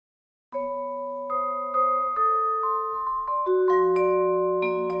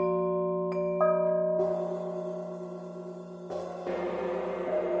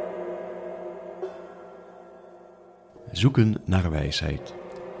Zoeken naar wijsheid.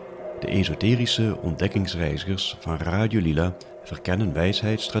 De esoterische ontdekkingsreizigers van Radio Lila verkennen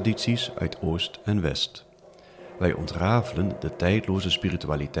wijsheidstradities uit Oost en West. Wij ontrafelen de tijdloze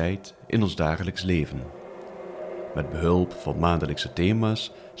spiritualiteit in ons dagelijks leven. Met behulp van maandelijkse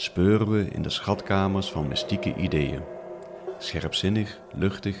thema's speuren we in de schatkamers van mystieke ideeën. Scherpzinnig,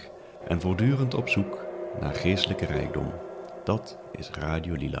 luchtig en voortdurend op zoek naar geestelijke rijkdom. Dat is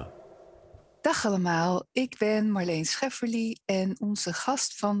Radio Lila. Dag allemaal, ik ben Marleen Schefferly en onze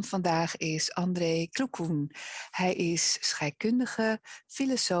gast van vandaag is André Kloekoen. Hij is scheikundige,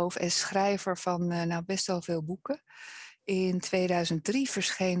 filosoof en schrijver van best wel veel boeken. In 2003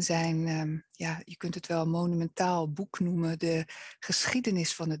 verscheen zijn, je kunt het wel een monumentaal boek noemen, De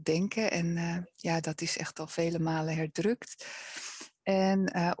Geschiedenis van het Denken. En dat is echt al vele malen herdrukt.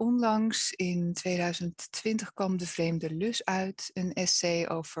 En onlangs in 2020 kwam De Vreemde Lus uit, een essay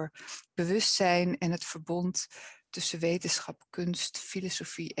over bewustzijn en het verbond tussen wetenschap, kunst,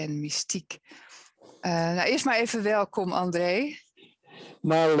 filosofie en mystiek. Eerst maar even welkom, André.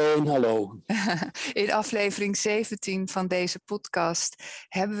 Marleen, hallo. In aflevering 17 van deze podcast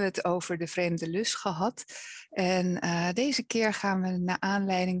hebben we het over De Vreemde Lus gehad. En deze keer gaan we naar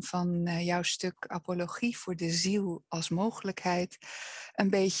aanleiding van jouw stuk Apologie voor de ziel als mogelijkheid een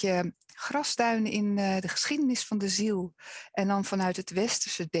beetje grasduinen in de geschiedenis van de ziel. En dan vanuit het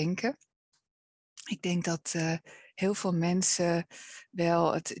westerse denken. Ik denk dat heel veel mensen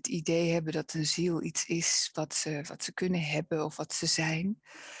wel het idee hebben dat een ziel iets is wat ze kunnen hebben of wat ze zijn.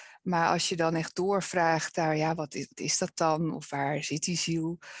 Maar als je dan echt doorvraagt naar wat is dat dan of waar zit die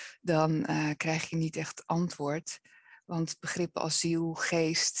ziel, dan krijg je niet echt antwoord. Want begrippen als ziel,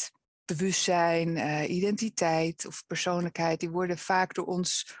 geest, bewustzijn, identiteit of persoonlijkheid, die worden vaak door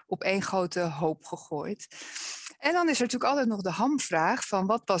ons op één grote hoop gegooid. En dan is er natuurlijk altijd nog de hamvraag van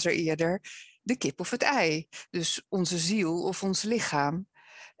wat was er eerder? De kip of het ei. Dus onze ziel of ons lichaam.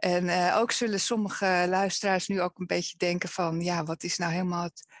 En ook zullen sommige luisteraars nu ook een beetje denken van wat is nou helemaal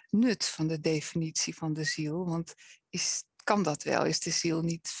het nut van de definitie van de ziel? Want kan dat wel? Is de ziel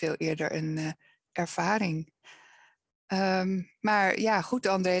niet veel eerder een ervaring? Maar goed,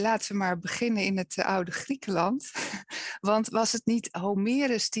 André, laten we maar beginnen in het oude Griekenland. Want was het niet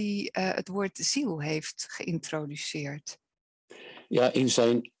Homerus die het woord ziel heeft geïntroduceerd? Ja, in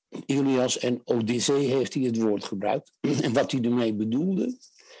zijn Ilias en Odyssee heeft hij het woord gebruikt. En wat hij ermee bedoelde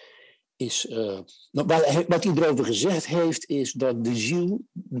is... wat hij erover gezegd heeft is dat de ziel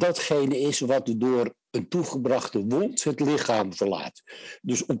datgene is wat door een toegebrachte wond het lichaam verlaat.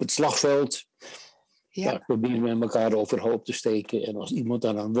 Dus op het slagveld proberen we elkaar overhoop te steken. En als iemand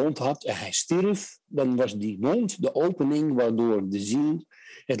dan een wond had en hij stierf, dan was die wond de opening waardoor de ziel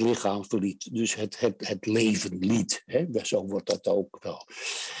het lichaam verliet. Dus het leven liet. Hè? Zo wordt dat ook wel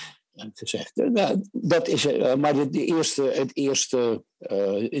gezegd. Dat is, maar het eerste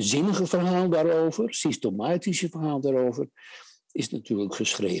zinnige verhaal daarover, systematische verhaal daarover, is natuurlijk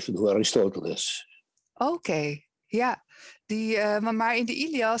geschreven door Aristoteles. Oké. Ja, maar in de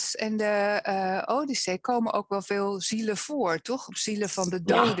Ilias en de Odyssee komen ook wel veel zielen voor, toch? Zielen van de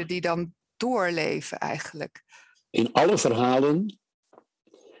doden die dan doorleven eigenlijk. In alle verhalen,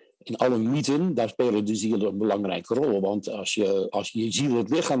 in alle mythen, daar spelen de zielen een belangrijke rol. Want als je ziel het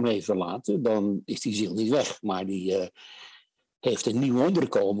lichaam heeft verlaten, dan is die ziel niet weg. Maar die heeft een nieuw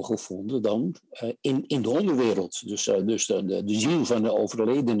onderkomen gevonden dan in de onderwereld. Dus de ziel van de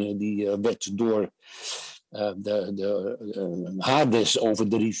overledene die werd door... de Hades over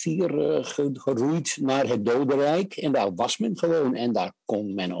de rivier geroeid naar het dodenrijk. En daar was men gewoon. En daar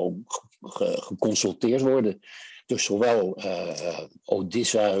kon men ook geconsulteerd worden. Dus zowel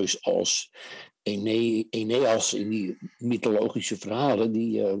Odysseus als Aeneas in die mythologische verhalen,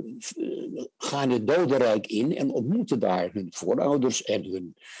 die gaan het dodenrijk in en ontmoeten daar hun voorouders en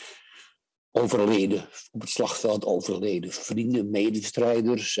hun overleden, op het slagveld overleden vrienden,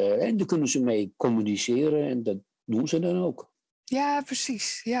 medestrijders. En daar kunnen ze mee communiceren en dat doen ze dan ook. Ja,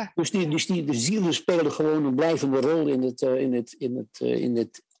 precies. Ja. Dus de zielen spelen gewoon een blijvende rol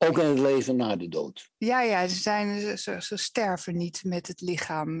ook in het leven na de dood. Ja, ze sterven niet met het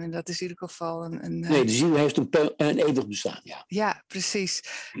lichaam. En dat is in ieder geval een... Nee, de ziel heeft een eeuwig bestaan, ja. Ja, precies.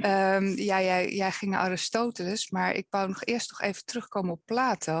 Jij ging naar Aristoteles, maar ik wou eerst nog even terugkomen op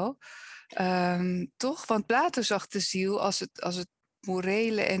Plato. Toch? Want Plato zag de ziel als het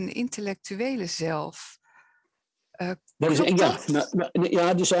morele en intellectuele zelf. Het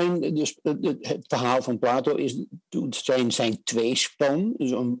verhaal van Plato zijn tweespan,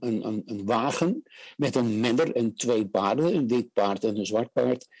 dus een wagen met een menner en twee paarden, een wit paard en een zwart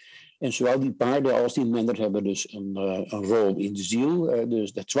paard. En zowel die paarden als die menner hebben dus een rol in de ziel.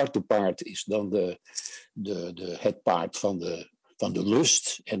 Dus het zwarte paard is dan het paard van de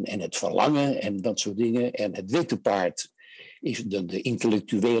lust en het verlangen en dat soort dingen. En het witte paard is de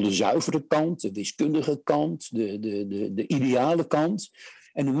intellectuele zuivere kant, de wiskundige kant, de ideale kant.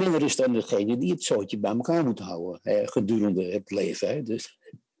 En de menner is dan degene die het zootje bij elkaar moet houden gedurende het leven. Hè. Dus...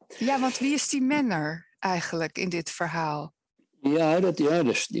 Ja, want wie is die menner eigenlijk in dit verhaal? Ja,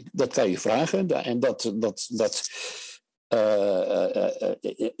 dat kan je vragen. En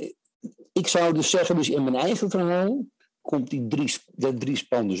ik zou dus zeggen, dus in mijn eigen verhaal komt dat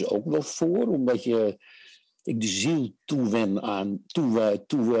driespan dus ook wel voor, omdat ik de ziel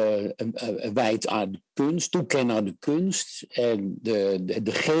wijd aan de kunst, toeken aan de kunst en de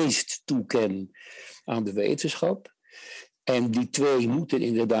geest toeken aan de wetenschap. En die twee moeten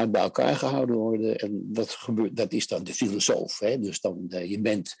inderdaad bij elkaar gehouden worden. En dat is dan de filosoof. Hè? Dus dan, je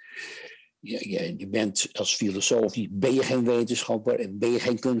bent als filosoof, ben je geen wetenschapper en ben je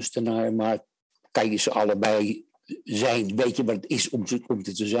geen kunstenaar, maar kan je ze allebei zijn, weet je wat het is om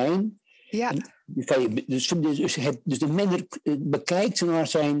te zijn. Ja. Dus de menner bekijkt naar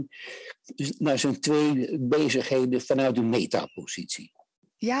zijn twee bezigheden vanuit een metapositie.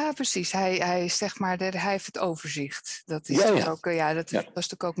 Ja, precies. Hij zeg maar, hij heeft het overzicht. Dat is ook, was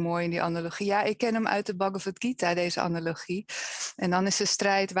natuurlijk ook mooi in die analogie. Ja, ik ken hem uit de Bhagavad Gita, deze analogie. En dan is de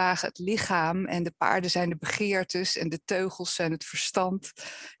strijdwagen het lichaam en de paarden zijn de begeertes en de teugels zijn het verstand.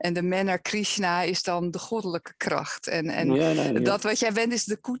 En de menner Krishna is dan de goddelijke kracht. En dat wat jij bent is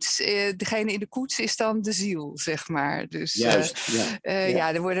de koets, degene in de koets is dan de ziel, zeg maar. Dus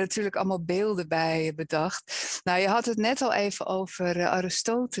er worden natuurlijk allemaal beelden bij bedacht. Nou, je had het net al even over Aristoteles.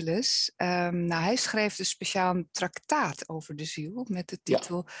 Hij schreef een speciaal traktaat over de ziel met de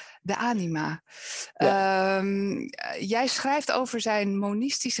titel De Anima. Ja. Jij schrijft over zijn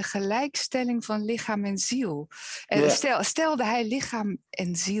monistische gelijkstelling van lichaam en ziel. En stelde hij lichaam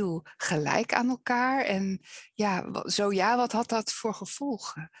en ziel gelijk aan elkaar? En wat had dat voor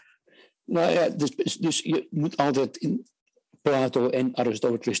gevolgen? Nou ja, dus je moet altijd Plato en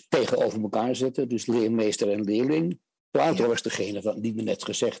Aristoteles tegenover elkaar zetten. Dus leermeester en leerling. Plato was degene die we net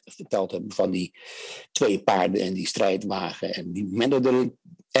verteld hebben van die twee paarden en die strijdwagen en die menner erin.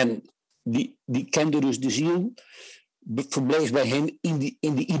 En die kende dus de ziel, verbleef bij hem in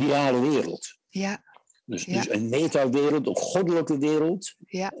de ideale wereld. Ja. Dus een meta-wereld, een goddelijke wereld,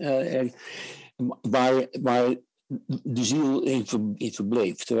 waar de ziel in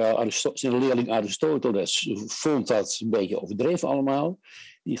verbleef. Terwijl zijn leerling Aristoteles vond dat een beetje overdreven allemaal.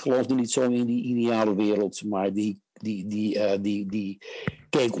 Die geloofde niet zo in die ideale wereld, maar die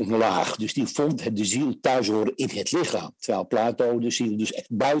keek omlaag. Dus die vond de ziel thuis horen in het lichaam. Terwijl Plato de ziel dus echt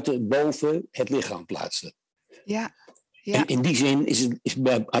boven het lichaam plaatste. Ja. En in die zin is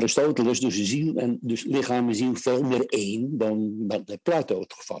bij Aristoteles dus de ziel en dus lichaam en ziel veel meer één dan bij Plato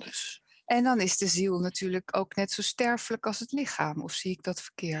het geval is. En dan is de ziel natuurlijk ook net zo sterfelijk als het lichaam. Of zie ik dat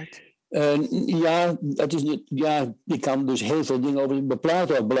verkeerd? Je kan dus heel veel dingen over. Bij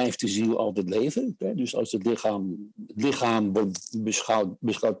Plato blijft de ziel altijd leven. Hè? Dus als het lichaam wordt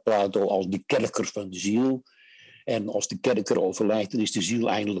beschouwt Plato als de kerker van de ziel. En als de kerker overlijdt, dan is de ziel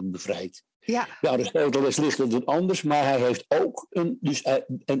eindelijk bevrijd. Ja. Bij Aristoteles ligt het anders, maar hij heeft ook een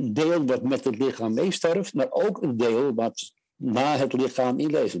deel wat met het lichaam meesterft, maar ook een deel wat na het lichaam in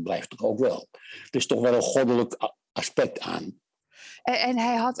leven blijft, toch ook wel. Er is toch wel een goddelijk aspect aan. En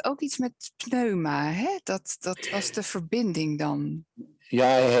hij had ook iets met pneuma, hè? Dat was de verbinding dan. Ja,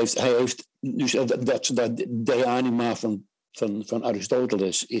 hij heeft dus dat De Anima van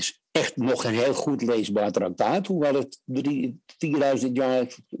Aristoteles is echt nog een heel goed leesbaar traktaat, hoewel het 4.000 jaar,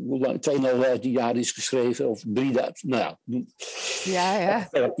 2.500 jaar is geschreven, of 3.000, nou ja.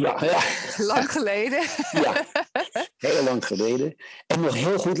 Ja. Lang geleden. Ja, heel lang geleden. En nog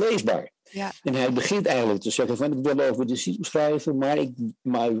heel goed leesbaar. Ja. En hij begint eigenlijk te zeggen van ik wil over de ziel schrijven, maar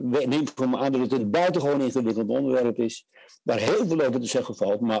neem voor me aan dat het een buitengewoon ingewikkeld onderwerp is, waar heel veel over te zeggen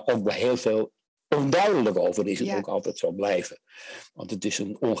valt, maar ook waar heel veel onduidelijk over is het ook altijd zal blijven. Want het is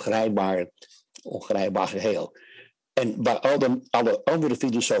een ongrijpbaar geheel. En waar alle andere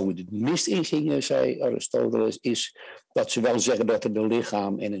filosofen het mist in gingen, zei Aristoteles, is dat ze wel zeggen dat er een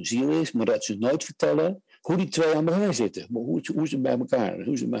lichaam en een ziel is, maar dat ze nooit vertellen hoe die twee aan elkaar zitten. Hoe ze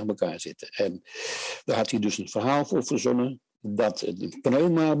bij elkaar zitten. En daar had hij dus een verhaal voor verzonnen, dat een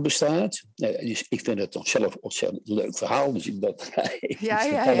pneuma bestaat. Dus ik vind het zelf een ontzettend leuk verhaal. Dus die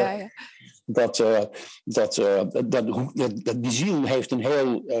ziel heeft een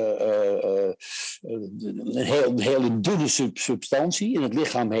hele dunne substantie. En het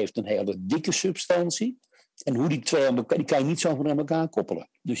lichaam heeft een hele dikke substantie. En hoe die twee aan elkaar, die kan je niet zo aan elkaar koppelen.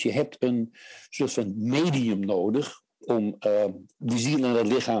 Dus je hebt een soort van medium nodig om de ziel en het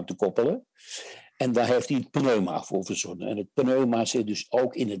lichaam te koppelen. En daar heeft hij het pneuma voor verzonnen. En het pneuma zit dus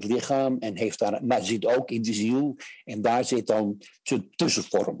ook in het lichaam, maar zit ook in de ziel. En daar zit dan zo'n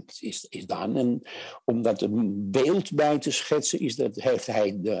tussenvorm. Is dan. En om dat een beeld bij te schetsen, heeft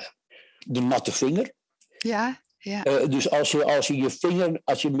hij de natte vinger. Ja. Ja. Dus als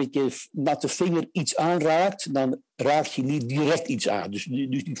je met je natte vinger iets aanraakt, dan raak je niet direct iets aan. Dus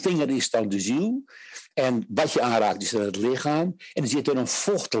die vinger is dan de ziel. En wat je aanraakt is dan het lichaam. En er zit er een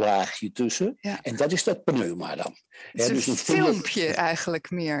vochtlaagje tussen. Ja. En dat is dat pneuma dan. Het is dus een filmpje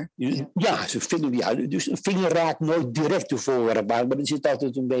eigenlijk meer. Ja, dus een vinger raakt nooit direct de voorwerp aan. Maar er zit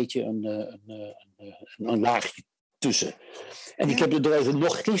altijd een beetje een laagje tussen. En ik heb het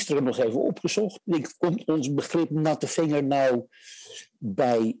er gisteren nog even opgezocht. Komt ons begrip natte vinger nou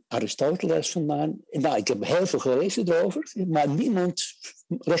bij Aristoteles vandaan? Nou, ik heb heel veel gelezen erover, maar niemand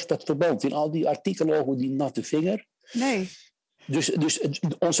legt dat verband in al die artikelen over die natte vinger. Nee. Dus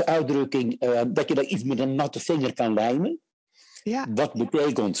onze uitdrukking dat je daar iets met een natte vinger kan lijmen. Ja. Wat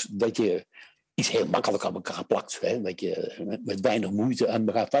betekent dat je iets heel makkelijk aan elkaar plakt. Hè? Dat je met weinig moeite aan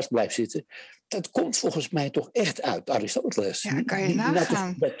elkaar vast blijft zitten. Dat komt volgens mij toch echt uit Aristoteles. Ja, kan je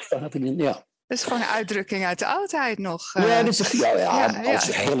nagaan. Ja. Dat is gewoon een uitdrukking uit de oudheid nog. Ja, dat is, als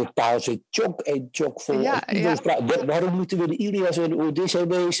de hele taal zit chock vol. Waarom moeten we de Ilias en de Odyssee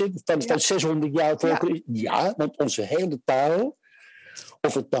lezen? Van 600 jaar voor Christus? Ja, want onze hele taal,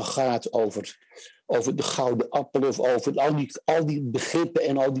 of het dan gaat over de gouden appel of over al die begrippen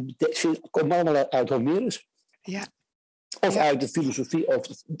en al die betekenissen, komen allemaal uit Homerus. Ja. Of uit de filosofie of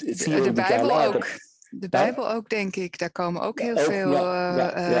de Bijbel ook. De Bijbel ook, denk ik. Daar komen ook heel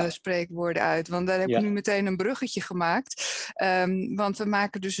veel spreekwoorden uit. Want daar heb ik nu meteen een bruggetje gemaakt. Want we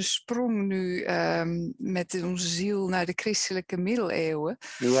maken dus een sprong nu met onze ziel naar de christelijke middeleeuwen.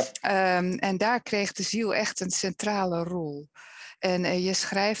 Ja. En daar kreeg de ziel echt een centrale rol. En je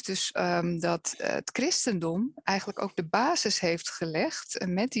schrijft dus dat het christendom eigenlijk ook de basis heeft gelegd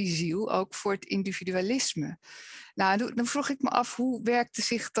met die ziel ook voor het individualisme. Nou, dan vroeg ik me af, hoe werkte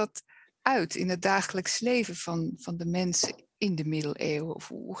zich dat uit in het dagelijks leven van de mensen in de middeleeuwen? Of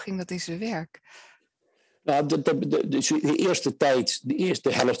hoe ging dat in zijn werk? Nou, de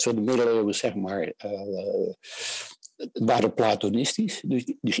eerste helft van de middeleeuwen, zeg maar, waren Platonistisch. Dus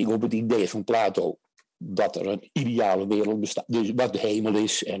die ging op het idee van Plato dat er een ideale wereld bestaat, dus wat de hemel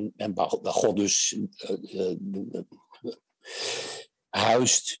is en waar God dus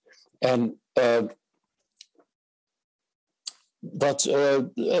huist. En dat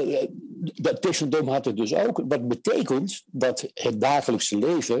christendom had het dus ook. Wat betekent dat het dagelijkse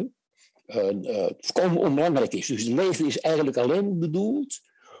leven volkomen onbelangrijk is. Dus het leven is eigenlijk alleen bedoeld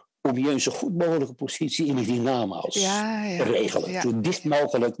om je een zo goed mogelijke positie in het hiernamaals te regelen. Ja. Zo dicht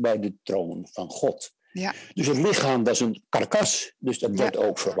mogelijk bij de troon van God. Ja. Dus het lichaam was een karkas, dus dat werd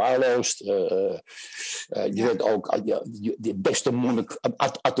ook verwaarloosd. Je werd ook de beste monnik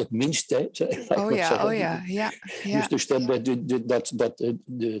at het minste. Dus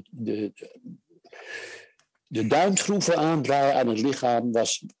de duimschroeven aandraaien aan het lichaam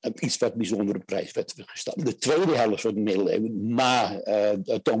was iets wat bijzondere prijs werd gesteld. De tweede helft van de middeleeuwen, na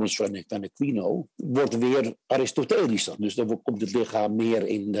Thomas van Aquino, wordt weer Aristotelisch. Dus dan komt het lichaam meer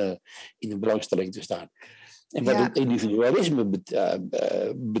in de belangstelling te staan. En wat het individualisme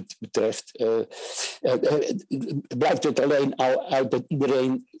betreft, blijft het alleen al uit dat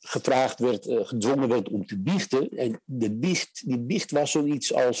iedereen gevraagd werd, gedwongen werd om te biechten. En die biecht was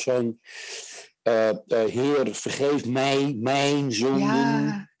zoiets als van: Heer, vergeef mij mijn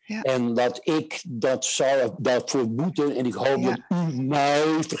zonden. Ja. En dat ik dat zou daarvoor moeten. En ik hoop dat u mij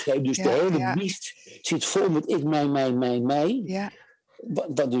vergeeft. Dus de hele biecht zit vol met ik, mij. Ja.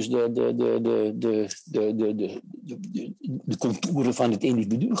 Wat dus de contouren van het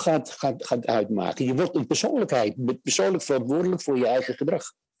individu gaat uitmaken. Je wordt een persoonlijkheid, persoonlijk verantwoordelijk voor je eigen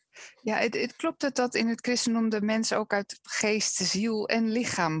gedrag. Ja, het klopt dat in het christendom de mens ook uit geest, ziel en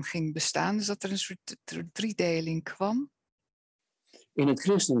lichaam ging bestaan. Dus dat er een soort driedeling kwam. In het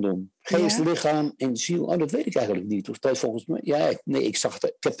christendom? Geest, lichaam en ziel? Oh, dat weet ik eigenlijk niet. Of dat volgens mij... ik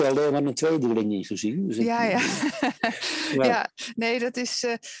heb er alleen maar een tweedeling in gezien. Dus nee, dat is...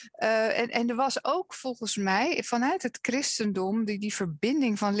 En er was ook volgens mij vanuit het christendom die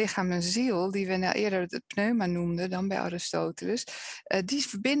verbinding van lichaam en ziel, die we nou eerder het pneuma noemden dan bij Aristoteles, die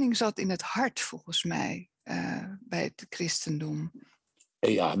verbinding zat in het hart volgens mij bij het christendom.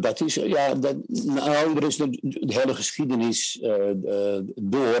 Ja, dat is. Er is de hele geschiedenis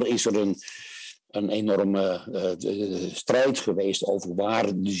door. Is er een enorme strijd geweest over waar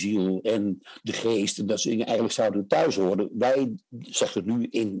de ziel en de geest en dat soort dingen eigenlijk zouden thuis horen. Wij zeggen nu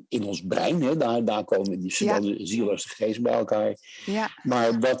in ons brein, hè, daar komen die de ziel als de geest bij elkaar. Ja.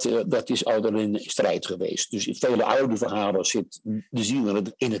 Maar dat is altijd een strijd geweest. Dus in vele oude verhalen zit de ziel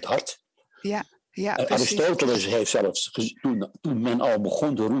in het hart. Ja. Ja, Aristoteles heeft zelfs, toen men al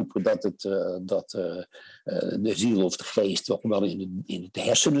begon te roepen dat de ziel of de geest toch wel in de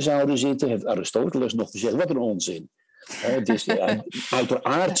hersenen zouden zitten, heeft Aristoteles nog gezegd, wat een onzin.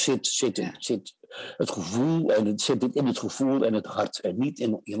 Uiteraard zit het gevoel en het zit in het gevoel en het hart en niet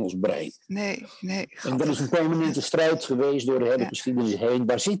in ons brein. Nee. En dat is een permanente strijd geweest door de hele geschiedenis heen.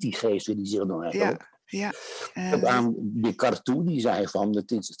 Waar zit die geest in die ziel dan eigenlijk? Ja. Ook aan Descartes toe, die zei van,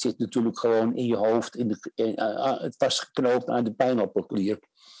 het zit natuurlijk gewoon in je hoofd, het vastgeknoopt aan de pijnappelklier.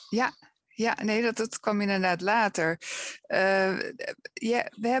 Ja, nee, dat kwam inderdaad later.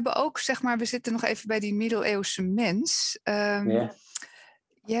 We hebben ook, zeg maar, we zitten nog even bij die middeleeuwse mens. Je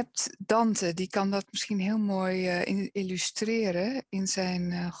hebt Dante, die kan dat misschien heel mooi illustreren in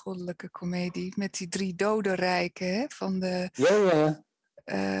zijn goddelijke komedie met die 3 dodenrijken, hè, van de...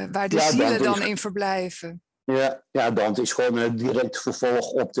 waar de zielen dan in verblijven. Ja, Dante is gewoon een direct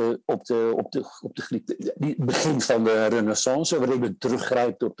vervolg op de Griek. Het begin van de Renaissance, waarin het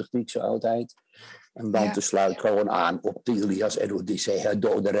teruggrijpt op de Griekse oudheid. En Dante sluit gewoon aan op de Ilias en Odyssee, het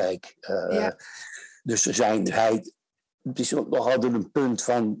dodenrijk. Dus het is nog altijd een punt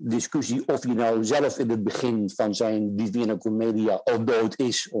van discussie of hij nou zelf in het begin van zijn Divina Commedia al dood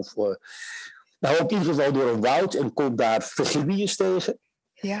is. Of in ieder geval door een woud en komt daar Virgilius tegen.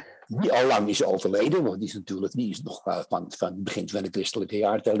 Ja. Die al lang is overleden, want die is nog van het begin van de christelijke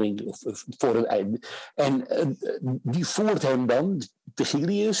jaartelling. Of voor het einde. En die voert hem dan,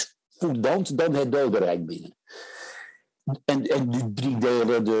 Virgilius, voert Dante dan het dodenrijk binnen. En die 3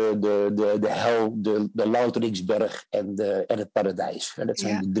 delen, de hel, de Louteringsberg en het paradijs. En dat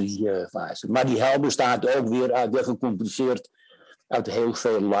zijn de 3 fasen. Maar die hel bestaat ook weer uit, gecompliceerd uit heel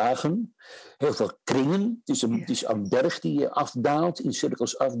veel lagen, heel veel kringen. Het is een berg die je afdaalt, in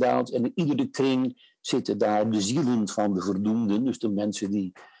cirkels afdaalt. En in iedere kring zitten daar de zielen van de verdoemden, dus de mensen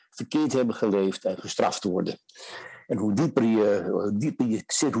die verkeerd hebben geleefd en gestraft worden. En hoe dieper je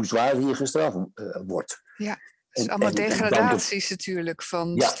zit, hoe zwaarder je gestraft wordt. Ja. Het is allemaal degradaties natuurlijk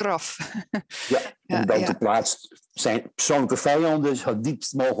van straf. En Dante plaatst zijn persoonlijke vijanden zo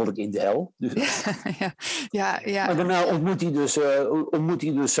diepst mogelijk in de hel. Dus, Maar daarna ontmoet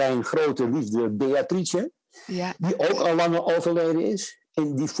hij dus zijn grote liefde Beatrice, die ook al langer overleden is.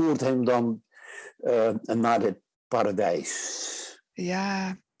 En die voert hem dan naar het paradijs.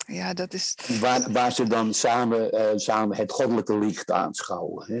 Ja, dat is... Waar ze dan samen het goddelijke licht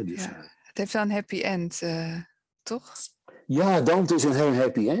aanschouwen. Hè? Dus, het heeft dan een happy end, toch? Ja, Dante is een heel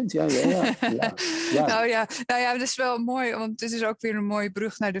happy end. Ja. Nou ja, dat is wel mooi, want dit is ook weer een mooie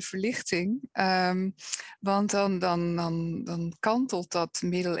brug naar de verlichting. Want dan kantelt dat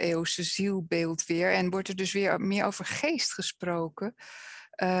middeleeuwse zielbeeld weer en wordt er dus weer meer over geest gesproken.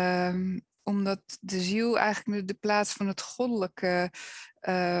 Omdat de ziel eigenlijk de plaats van het goddelijke,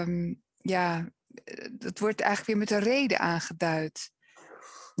 dat wordt eigenlijk weer met een reden aangeduid.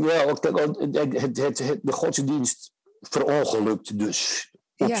 Ja, de godsdienst verongelukt dus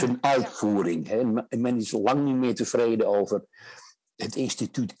op zijn uitvoering. Hè. Men is lang niet meer tevreden over het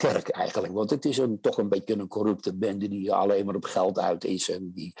instituut kerk eigenlijk. Want het is toch een beetje een corrupte bende die alleen maar op geld uit is.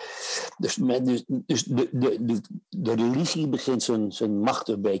 En dus de religie begint zijn macht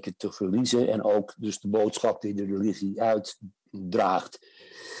een beetje te verliezen. En ook dus de boodschap die de religie uitdraagt.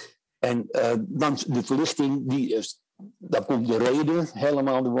 En dan de verlichting, daar komt de reden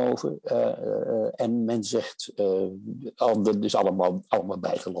helemaal naar boven. En men zegt, dat is allemaal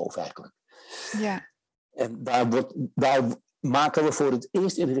bijgeloof eigenlijk. Ja. En daar maken we voor het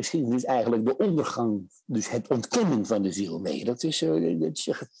eerst in de geschiedenis eigenlijk de ondergang, dus het ontkennen van de ziel mee. Dat is de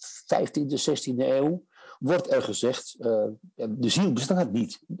 15e, 16e eeuw. Wordt er gezegd, de ziel bestaat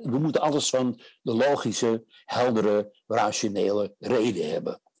niet. We moeten alles van de logische, heldere, rationele reden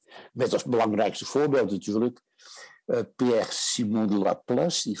hebben. Met als belangrijkste voorbeeld natuurlijk Pierre-Simon de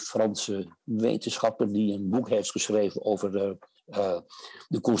Laplace, die Franse wetenschapper die een boek heeft geschreven over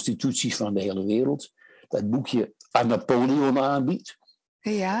de constituties van de hele wereld. Dat boekje aan Napoleon aanbiedt.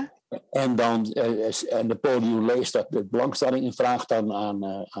 Ja. En dan Napoleon leest dat de belangstelling en vraagt dan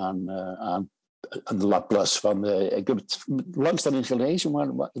aan de Laplace van, ik heb het met belangstelling gelezen,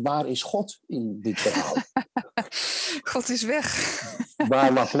 maar waar is God in dit verhaal? God is weg.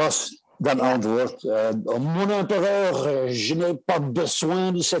 Waar Laplace dan antwoordt, mon empereur, je n'ai pas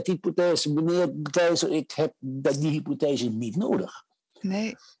besoin de cette hypothèse. Meneer de keizer, ik heb die hypothese niet nodig.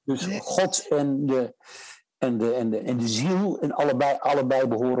 Nee. Dus Nee. God en de ziel, en allebei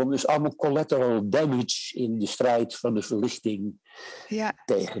behoren. Dus allemaal collateral damage in de strijd van de verlichting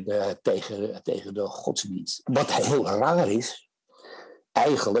tegen de godsdienst. Wat heel raar is,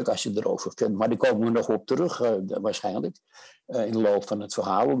 eigenlijk, als je erover vindt, maar daar komen we nog op terug waarschijnlijk, in de loop van het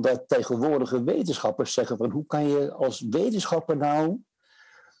verhaal, omdat tegenwoordige wetenschappers zeggen van hoe kan je als wetenschapper nou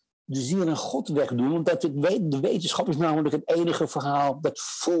de ziel en God wegdoen, omdat de wetenschap is namelijk het enige verhaal dat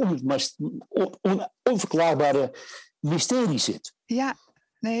vol met onverklaarbare mysteries zit. Ja,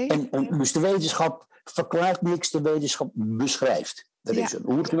 nee. En dus de wetenschap verklaart niks, de wetenschap beschrijft. Er is een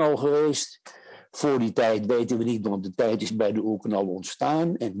oerknal geweest. Voor die tijd weten we niet, want de tijd is bij de oerknal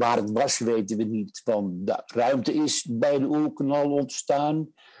ontstaan. En waar het was weten we niet, want de ruimte is bij de oerknal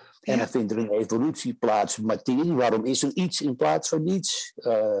ontstaan. En dan vindt er een evolutie plaats, materie. Waarom is er iets in plaats van niets?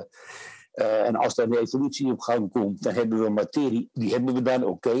 En als er een evolutie op gang komt, dan hebben we materie. Die hebben we dan,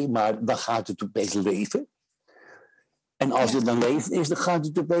 oké, maar dan gaat het opeens leven. En als het dan leven is, dan gaat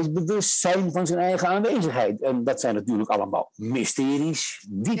het opeens bewust zijn van zijn eigen aanwezigheid. En dat zijn natuurlijk allemaal mysteries,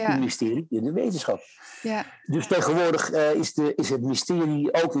 diepe mysterie in de wetenschap. Ja. Dus tegenwoordig is het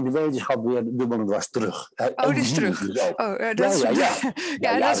mysterie ook in de wetenschap weer dubbel en dwars terug. Dat is terug. Dus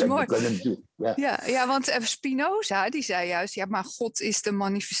Dat is mooi. Ja, Want Spinoza die zei juist, maar God is de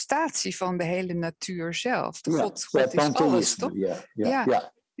manifestatie van de hele natuur zelf. God is alles, toch?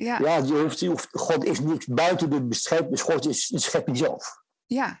 Ja, God is niks buiten de schepping, God is de schepping zelf.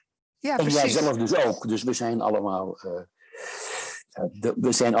 Ja, en precies. jij zelf dus ook. Dus we zijn allemaal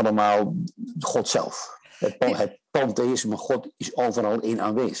God zelf. Het pantheïsme, God is overal in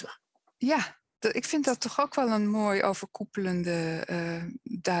aanwezig. Ja, ik vind dat toch ook wel een mooi overkoepelende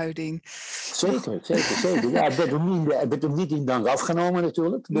duiding. Zeker. Ja, het werd hem niet in dank afgenomen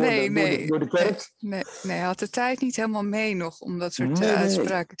natuurlijk, door de kerk. Nee, hij had de tijd niet helemaal mee nog om dat soort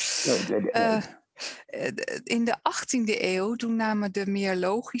uitspraken. In de 18e eeuw, toen namen de meer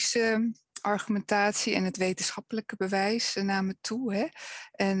logische argumentatie en het wetenschappelijke bewijs namen toe. Hè?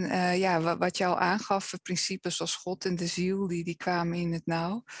 En wat jou aangaf, principes als God en de ziel, die kwamen in het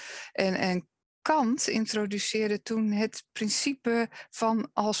nauw. En Kant introduceerde toen het principe van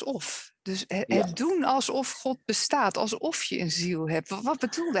alsof. Dus het doen alsof God bestaat, alsof je een ziel hebt. Wat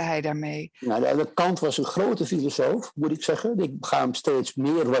bedoelde hij daarmee? Nou, Kant was een grote filosoof, moet ik zeggen. Ik ga hem steeds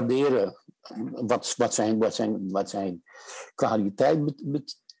meer waarderen wat zijn kwaliteit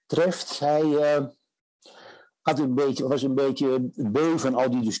betreft. Hij was een beetje beu van al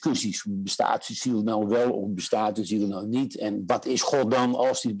die discussies. Bestaat de ziel nou wel of bestaat de ziel nou niet? En wat is God dan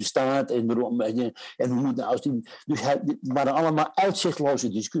als die bestaat? En hoe moet nou als die... Dus het waren allemaal uitzichtloze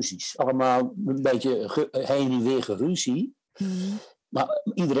discussies. Allemaal een beetje heen en weer geruzie. Mm. Maar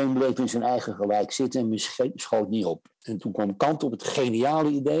iedereen bleef in zijn eigen gelijk zitten en schoot niet op. En toen kwam Kant op het geniale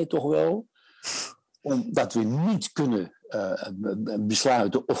idee toch wel, omdat we niet kunnen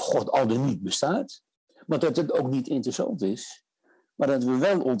besluiten of God al dan niet bestaat. Maar dat het ook niet interessant is. Maar dat we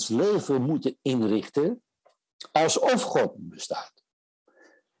wel ons leven moeten inrichten alsof God bestaat.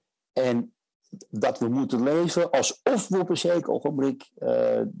 En dat we moeten leven alsof we op een zeker ogenblik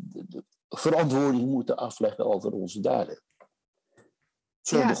verantwoording moeten afleggen over onze daden.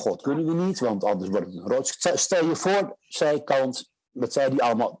 Zonder God kunnen we niet, want anders wordt het een rood. Stel je voor, zei Kant, dat zei hij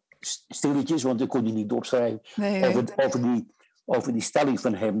allemaal stilletjes, want ik kon die niet opschrijven, over die stelling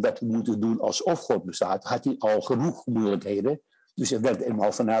van hem dat we moeten doen alsof God bestaat, had hij al genoeg moeilijkheden. Dus er werd hem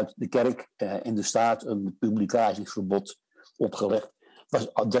al vanuit de kerk en de staat een publicatieverbod opgelegd.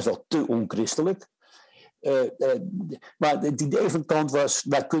 Dat is al te onchristelijk. Maar het idee van Kant was,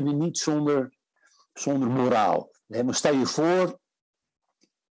 wij kunnen niet zonder moraal. Stel je voor,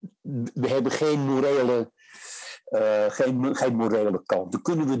 we hebben geen morele kant. Dan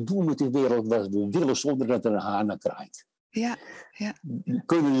kunnen we doen met de wereld wat we willen zonder dat er een haan naar kraait. Ja.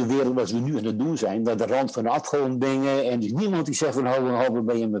 Kunnen we de wereld wat we nu aan het doen zijn, naar de rand van de afgrond dingen, en er is niemand die zegt van waar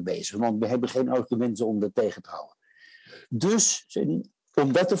ben je mee bezig, want we hebben geen argumenten om dat tegen te houden. Dus,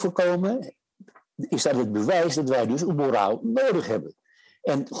 om dat te voorkomen, is dat het bewijs dat wij dus een moraal nodig hebben.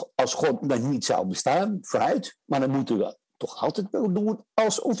 En als God dan niet zou bestaan, vooruit, maar dan moeten we toch altijd wel doen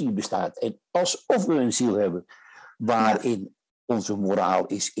alsof hij bestaat. En alsof we een ziel hebben waarin onze moraal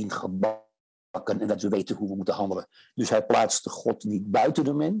is ingebakken en dat we weten hoe we moeten handelen. Dus hij plaatste God niet buiten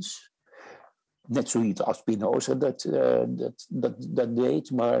de mens. Net zoiets als Spinoza dat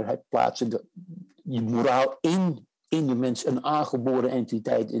deed, maar hij plaatste die moraal in de mens, een aangeboren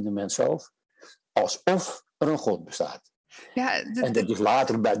entiteit in de mens zelf, alsof er een God bestaat. Ja, En dat is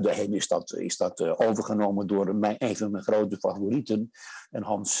later bij hem is dat overgenomen door een van mijn grote favorieten. En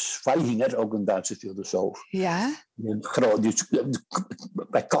Hans Feihinger, ook een Duitse filosoof. Ja. Dus,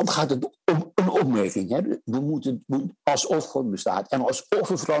 bij Kant gaat het om een opmerking. Hè? We moeten alsof God bestaat. En alsof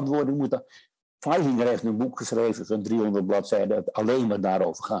een verantwoording moet. Feihinger heeft een boek geschreven van 300 bladzijden dat alleen maar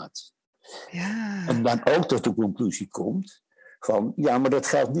daarover gaat. Ja. En dan ook tot de conclusie komt van, ja, maar dat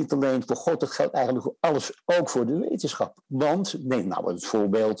geldt niet alleen voor God, dat geldt eigenlijk voor alles, ook voor de wetenschap. Want, neem nou het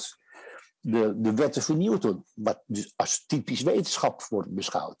voorbeeld, de wetten van Newton, wat dus als typisch wetenschap wordt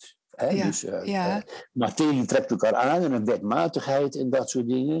beschouwd. Hè? Ja, Dus ja. materie trekt elkaar aan en een wetmatigheid en dat soort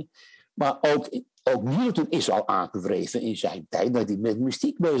dingen. Maar ook Newton is al aangewreven in zijn tijd dat hij met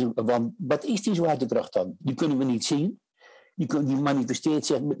mystiek bezig was. Want wat is die zwaartekracht dan? Die kunnen we niet zien. Die manifesteert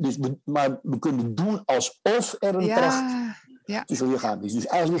zich, maar we kunnen doen alsof er een kracht tussen je gaat. Dus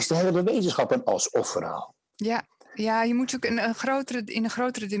eigenlijk is de hele wetenschap een alsof-verhaal. Ja, je moet ook in een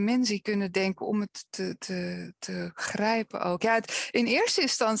grotere dimensie kunnen denken om het te grijpen ook. Ja, in eerste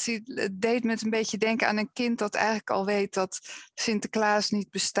instantie deed me het een beetje denken aan een kind dat eigenlijk al weet dat Sinterklaas niet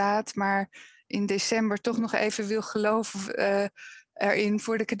bestaat, maar in december toch nog even wil geloven erin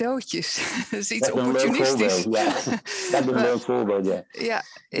voor de cadeautjes. Dat is iets opportunistisch. Dat is een leuk voorbeeld, ja.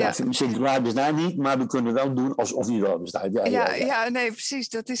 Ja. Sinterklaas bestaat niet, maar we kunnen wel doen alsof hij wel bestaat. Ja, nee, precies.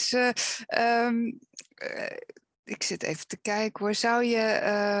 Dat is... ik zit even te kijken hoor. Zou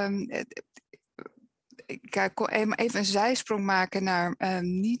je... ik kon even een zijsprong maken naar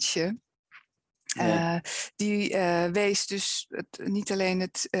Nietzsche. Die wees dus niet alleen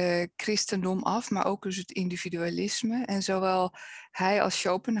het christendom af, maar ook dus het individualisme. En zowel hij als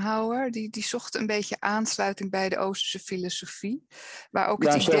Schopenhauer, die zochten een beetje aansluiting bij de Oosterse filosofie. Waar ook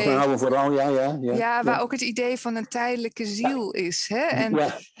het idee, Schopenhauer vooral, waar ook het idee van een tijdelijke ziel is. Hè? En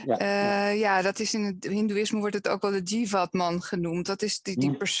dat is in het hindoeïsme wordt het ook wel de Jivatman genoemd. Dat is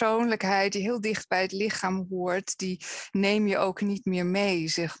die persoonlijkheid die heel dicht bij het lichaam hoort. Die neem je ook niet meer mee,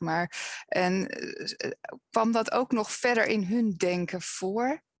 zeg maar. En kwam dat ook nog verder in hun denken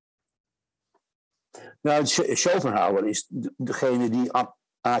voor? Nou, Schopenhauer is degene die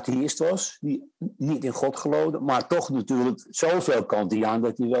atheïst was, die niet in God geloofde, maar toch natuurlijk zoveel Kantiaan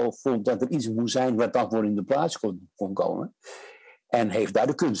dat hij wel vond dat er iets moest zijn wat daarvoor in de plaats kon komen. En heeft daar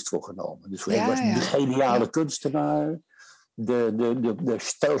de kunst voor genomen. Dus hij was de geniale kunstenaar, de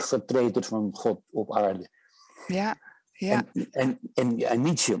stelvertreter van God op aarde. Ja. En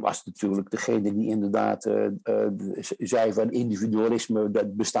Nietzsche was natuurlijk degene die inderdaad zei van individualisme,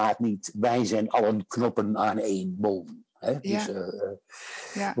 dat bestaat niet. Wij zijn allen knoppen aan één boom. Hè? Dus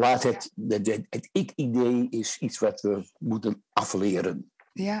laat het ik-idee is iets wat we moeten afleren.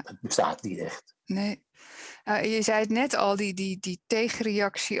 Het bestaat niet echt. Nee. Je zei het net al, die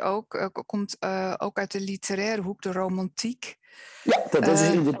tegenreactie komt ook uit de literaire hoek, de romantiek. Ja, dat is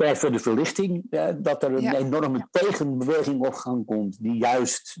in de tijd van de verlichting, dat er een enorme tegenbeweging op gang komt, die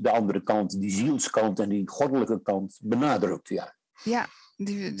juist de andere kant, die zielskant en die goddelijke kant benadrukt.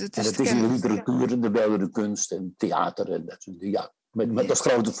 Dat is in de literatuur, de beeldende kunst en theater en dat soort dingen. Met als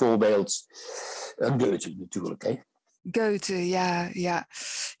grote voorbeeld Goethe natuurlijk, hè. Goethe,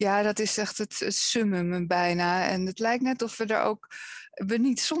 ja, dat is echt het summum bijna. En het lijkt net of we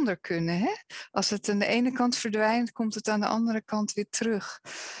niet zonder kunnen. Hè? Als het aan de ene kant verdwijnt, komt het aan de andere kant weer terug.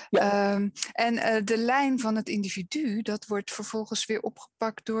 En de lijn van het individu, dat wordt vervolgens weer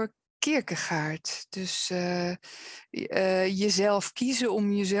opgepakt door Kierkegaard. Dus jezelf kiezen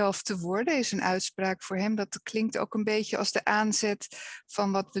om jezelf te worden is een uitspraak voor hem. Dat klinkt ook een beetje als de aanzet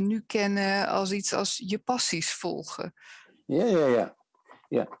van wat we nu kennen als iets als je passies volgen. Ja.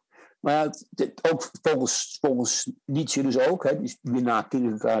 Maar ook volgens Nietzsche dus ook, hè, die na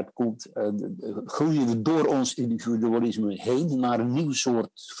Kierkegaard komt, groeien we door ons individualisme heen naar een nieuw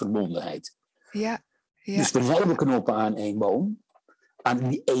soort verbondenheid. Ja. Dus we zijn knoppen aan één boom. Aan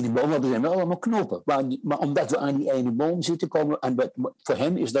die ene boom, want er zijn wel allemaal knoppen. Maar omdat we aan die ene boom zitten, voor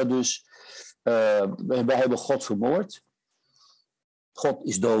hem is dat dus, wij hebben God vermoord. God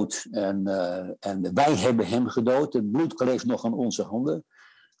is dood en wij hebben hem gedood. Het bloed kleeft nog aan onze handen.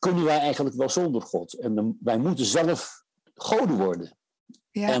 Kunnen wij eigenlijk wel zonder God? En wij moeten zelf goden worden.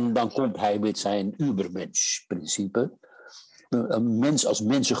 Ja. En dan komt hij met zijn Übermensch-principe. Een mens, als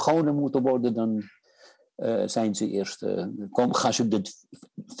mensen goden moeten worden, dan zijn ze eerst, gaan ze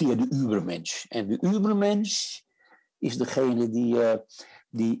via de Übermensch. En de Übermensch is degene die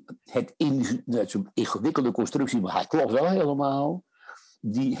het dat is een ingewikkelde constructie, maar hij klopt wel helemaal,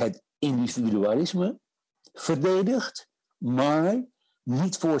 die het individualisme verdedigt, maar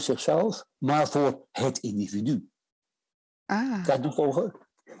niet voor zichzelf, maar voor het individu. Kan je het volgen?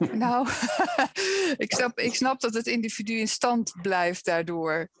 Nou, ik snap dat het individu in stand blijft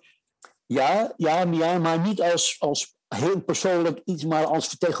daardoor. Ja, maar niet als heel persoonlijk iets, maar als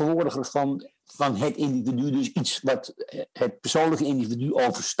vertegenwoordiger van het individu. Dus iets wat het persoonlijke individu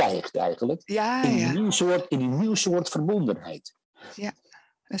overstijgt eigenlijk. Ja, in ja. een nieuw soort verbondenheid. Ja,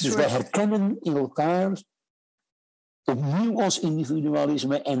 dus wij herkennen in elkaar opnieuw ons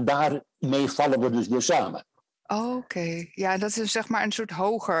individualisme en daarmee vallen we dus weer samen. Oké. Ja, dat is zeg maar een soort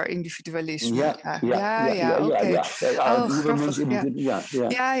hoger individualisme.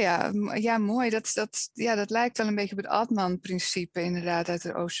 Ja, mooi. Dat lijkt wel een beetje op het Atman-principe inderdaad uit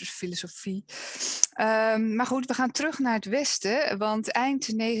de Oosterse filosofie. Maar goed, we gaan terug naar het Westen, want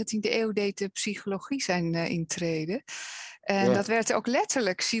eind 19e eeuw deed de psychologie zijn intrede. En dat werd ook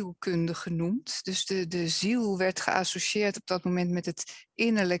letterlijk zielkunde genoemd. Dus de ziel werd geassocieerd op dat moment met het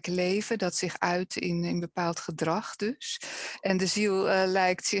innerlijk leven, dat zich uit in bepaald gedrag dus. En de ziel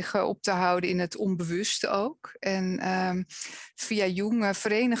lijkt zich op te houden in het onbewuste ook. En via Jung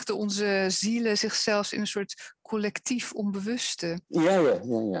verenigden onze zielen zichzelf in een soort collectief onbewuste.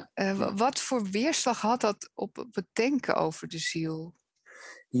 Ja. Wat voor weerslag had dat op het denken over de ziel?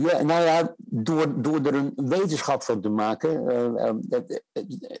 Ja, nou ja, door er een wetenschap van te maken,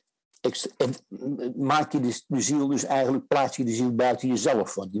 maak je de ziel dus eigenlijk, plaats je de ziel buiten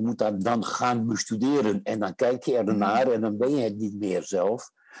jezelf. Want je moet dat dan gaan bestuderen en dan kijk je ernaar en dan ben je het niet meer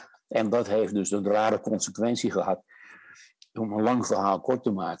zelf. En dat heeft dus een rare consequentie gehad. Om een lang verhaal kort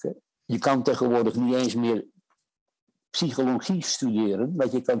te maken. Je kan tegenwoordig niet eens meer psychologie studeren.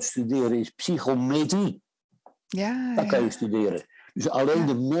 Wat je kan studeren is psychometrie. Dat kan je studeren. Dus alleen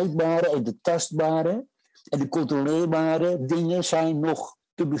de meetbare en de tastbare en de controleerbare dingen zijn nog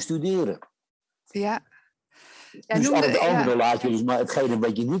te bestuderen. Ja. Dus al het andere laat je dus maar hetgene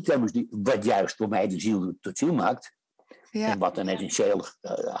wat je niet kan, wat juist voor mij de ziel tot ziel maakt. Ja. En wat een essentieel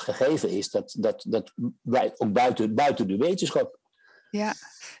gegeven is, dat wij ook buiten de wetenschap. Ja,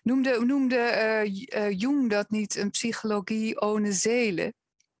 noemde Jung dat niet een psychologie ohne Seele?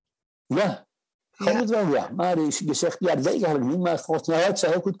 Ja. Gaat het wel, ja. Maar je zegt, ja, dat weet ik eigenlijk niet, maar volgens mij het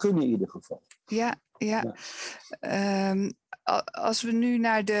zou ook goed kunnen in ieder geval. Ja. Als we nu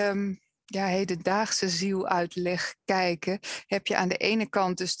naar de hedendaagse zieluitleg kijken, heb je aan de ene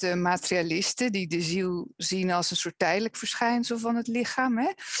kant dus de materialisten die de ziel zien als een soort tijdelijk verschijnsel van het lichaam.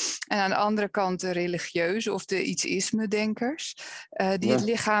 Hè? En aan de andere kant de religieuze of de iets-isme-denkers, die het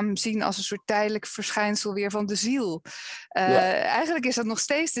lichaam zien als een soort tijdelijk verschijnsel weer van de ziel. Eigenlijk is dat nog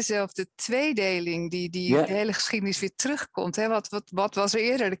steeds dezelfde tweedeling die de hele geschiedenis weer terugkomt. Hè? Wat was er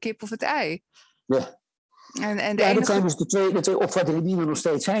eerder, de kip of het ei? Ja. Dat zijn dus de twee opvattingen die er nog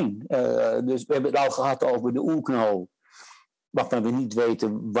steeds zijn. Dus we hebben het al gehad over de oerknal, waarvan we niet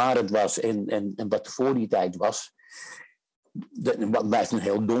weten waar het was en wat er voor die tijd was. Dat blijft een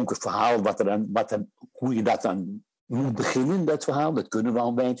heel donker verhaal, hoe je dat dan moet beginnen, dat verhaal. Dat kunnen we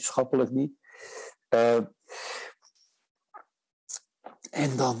al wetenschappelijk niet.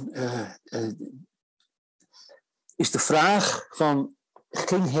 En dan is de vraag van,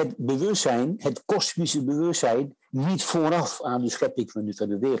 ging het bewustzijn, het kosmische bewustzijn, niet vooraf aan de schepping van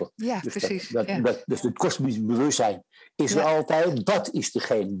de wereld. Ja, dus precies. Dus het kosmische bewustzijn is er altijd. Dat is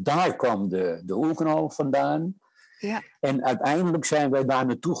degene, daar kwam de oerknal vandaan. Ja. En uiteindelijk zijn wij daar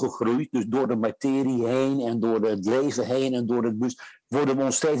naartoe gegroeid. Dus door de materie heen en door het leven heen en door het bewustzijn, worden we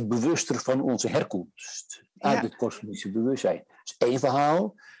ons steeds bewuster van onze herkomst. Uit het kosmische bewustzijn. Dat is één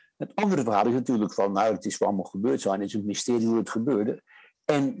verhaal. Het andere verhaal is natuurlijk van, het is allemaal gebeurd zo en het is een mysterie hoe het gebeurde.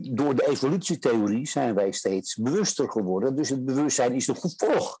 En door de evolutietheorie zijn wij steeds bewuster geworden. Dus het bewustzijn is een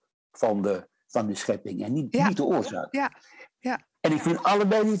gevolg van de schepping en niet de oorzaak. Ja. En ik vind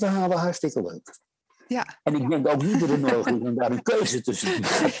allebei die verhalen hartstikke leuk. Ja. En ik denk ook niet erin mogelijk om daar een keuze tussen te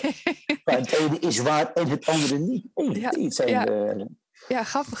maken. Maar het ene is waar en het andere niet. Ja,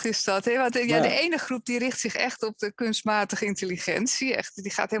 grappig is dat. Hè? Want de ene groep die richt zich echt op de kunstmatige intelligentie. Echt,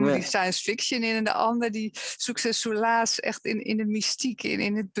 die gaat helemaal die science fiction in. En de ander die zoekt zijn soelaas echt in de mystiek,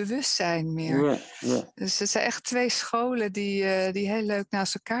 in het bewustzijn meer. Ja. Dus het zijn echt twee scholen die heel leuk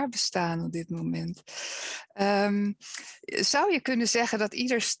naast elkaar bestaan op dit moment. Zou je kunnen zeggen dat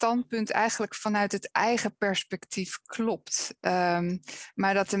ieder standpunt eigenlijk vanuit het eigen perspectief klopt?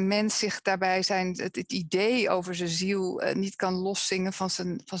 Maar dat de mens zich daarbij het idee over zijn ziel niet kan loszingen van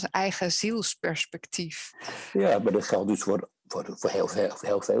zijn eigen zielsperspectief. Ja, maar dat geldt dus voor heel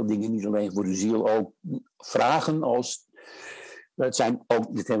veel dingen. Niet alleen voor de ziel, ook vragen als... dit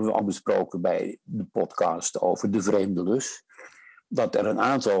hebben we al besproken bij de podcast over de vreemde lust. Dat er een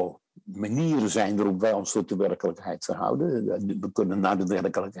aantal manieren zijn waarop wij ons tot de werkelijkheid verhouden. We kunnen naar de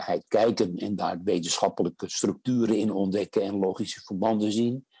werkelijkheid kijken en daar wetenschappelijke structuren in ontdekken en logische verbanden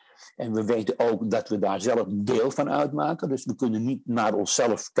zien. En we weten ook dat we daar zelf een deel van uitmaken. Dus we kunnen niet naar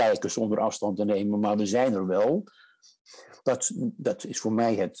onszelf kijken zonder afstand te nemen, maar we zijn er wel. Dat is voor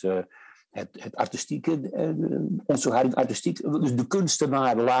mij het artistieke, onze houding artistiek. Dus de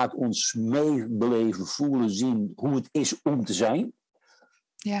kunstenaar laat ons meebeleven, voelen, zien hoe het is om te zijn.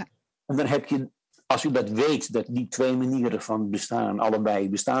 Ja. En dan heb je, als je dat weet, dat die twee manieren van bestaan allebei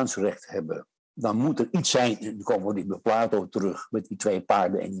bestaansrecht hebben, dan moet er iets zijn, dan komen we bij Plato terug met die twee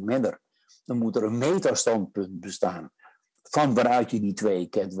paarden en die menner. Dan moet er een metastandpunt bestaan van waaruit je die twee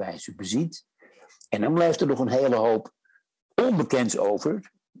kentwijzen beziet. En dan blijft er nog een hele hoop onbekends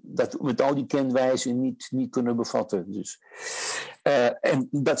over, dat we met al die kenwijzen niet kunnen bevatten. Dus, en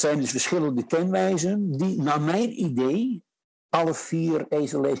dat zijn dus verschillende kenwijzen die, naar mijn idee, alle vier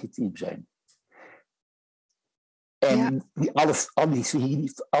even legitiem zijn. En al die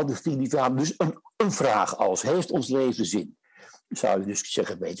vier verhalen. Dus een vraag als, heeft ons leven zin? Zou je dus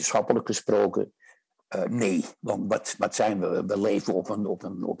zeggen, wetenschappelijk gesproken, nee. Want wat zijn we? We leven op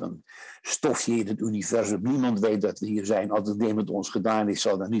een stofje in het universum. Niemand weet dat we hier zijn. Als het weer met ons gedaan is,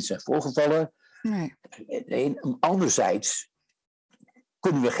 zal dat niet zijn voorgevallen. Nee. Anderzijds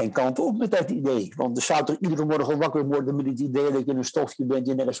kunnen we geen kant op met dat idee. Want er zou toch iedere morgen wakker worden met het idee dat je een stofje bent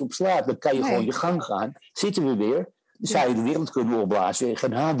en nergens op slaapt. Dan kan je gewoon je gang gaan. Zitten we weer. Dan zou je de wereld kunnen opblazen en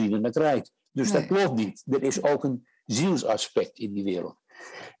geen haan die er naar draait. Dus dat klopt niet. Er is ook een zielsaspect in die wereld.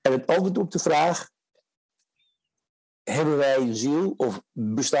 En het antwoord op de vraag, hebben wij een ziel of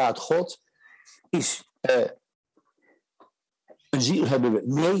bestaat God, is een ziel hebben we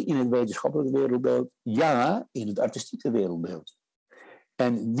nee in het wetenschappelijke wereldbeeld, ja in het artistieke wereldbeeld.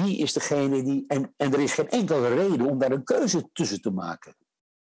 En wie is degene die... En er is geen enkele reden om daar een keuze tussen te maken.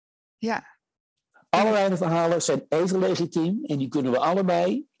 Ja. Allerlei de verhalen zijn even legitiem en die kunnen we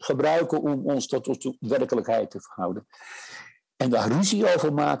allebei gebruiken om ons tot de werkelijkheid te verhouden. En daar ruzie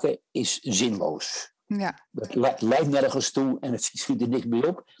over maken is zinloos. Ja. Dat leidt nergens toe en het schiet er niks meer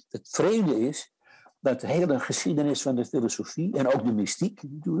op. Het vreemde is dat de hele geschiedenis van de filosofie en ook de mystiek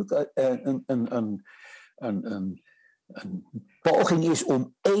natuurlijk een poging is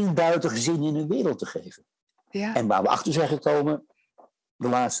om eenduidige zin in een wereld te geven. Ja. En waar we achter zijn gekomen de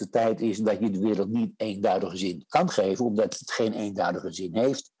laatste tijd is dat je de wereld niet eenduidige zin kan geven, omdat het geen eenduidige zin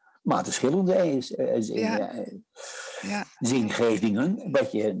heeft, maar verschillende zingevingen.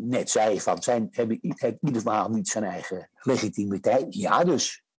 Wat je net zei, heeft ieder verhaal niet zijn eigen legitimiteit? Ja,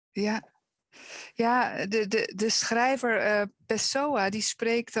 dus. Ja. Ja, de schrijver Pessoa, die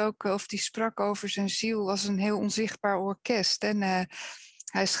spreekt ook, of die sprak over zijn ziel als een heel onzichtbaar orkest. En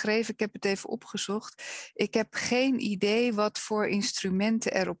hij schreef, ik heb het even opgezocht, ik heb geen idee wat voor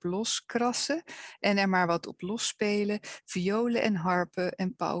instrumenten erop loskrassen en er maar wat op losspelen, violen en harpen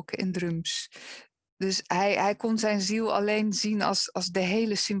en pauken en drums. Dus hij kon zijn ziel alleen zien als de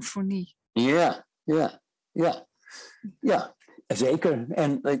hele symfonie. Ja. Zeker.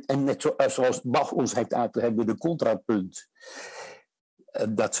 En net zoals Bach ons heeft uit te hebben, de contrapunt.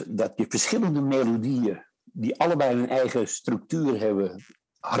 Dat je verschillende melodieën, die allebei hun eigen structuur hebben,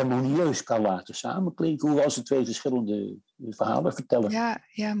 harmonieus kan laten samenklinken. Hoewel ze twee verschillende verhalen vertellen.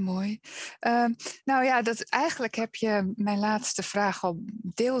 Ja, mooi. Nou ja, eigenlijk heb je mijn laatste vraag al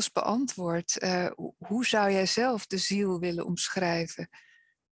deels beantwoord. Hoe zou jij zelf de ziel willen omschrijven?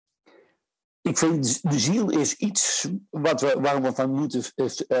 Ik vind de ziel is iets waar we van moeten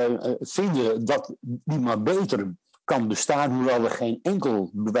vinden dat die maar beter kan bestaan, hoewel we geen enkel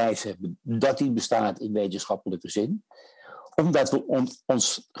bewijs hebben dat die bestaat in wetenschappelijke zin. Omdat we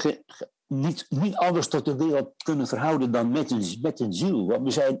ons niet anders tot de wereld kunnen verhouden dan met een ziel. Want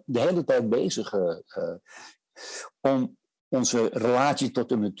we zijn de hele tijd bezig om onze relatie tot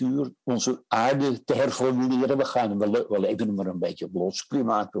de natuur, onze aarde te herformuleren. We leven er maar een beetje op los.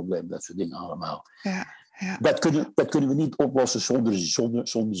 Klimaatprobleem, dat soort dingen allemaal. Ja. Dat kunnen we niet oplossen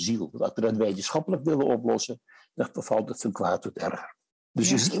zonder ziel. Als we dat wetenschappelijk willen oplossen, dan vervalt het van kwaad tot erger. Dus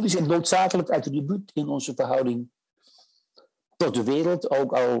de ziel is een noodzakelijk attribuut in onze verhouding tot de wereld.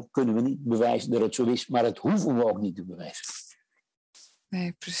 Ook al kunnen we niet bewijzen dat het zo is, maar dat hoeven we ook niet te bewijzen.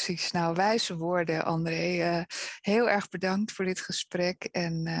 Nee, precies. Nou, wijze woorden, André. Heel erg bedankt voor dit gesprek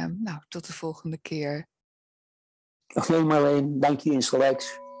en tot de volgende keer. Oké, Marleen, dank je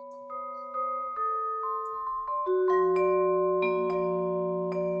insgelijks.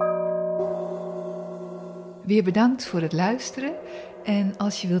 Weer bedankt voor het luisteren. En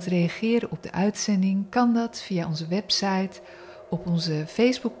als je wilt reageren op de uitzending, kan dat via onze website op onze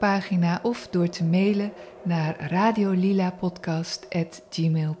Facebookpagina of door te mailen naar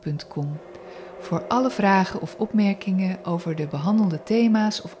radiolilapodcast@gmail.com. Voor alle vragen of opmerkingen over de behandelde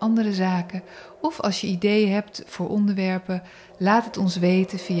thema's of andere zaken, of als je ideeën hebt voor onderwerpen, laat het ons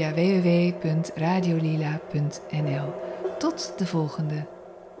weten via www.radiolila.nl. Tot de volgende!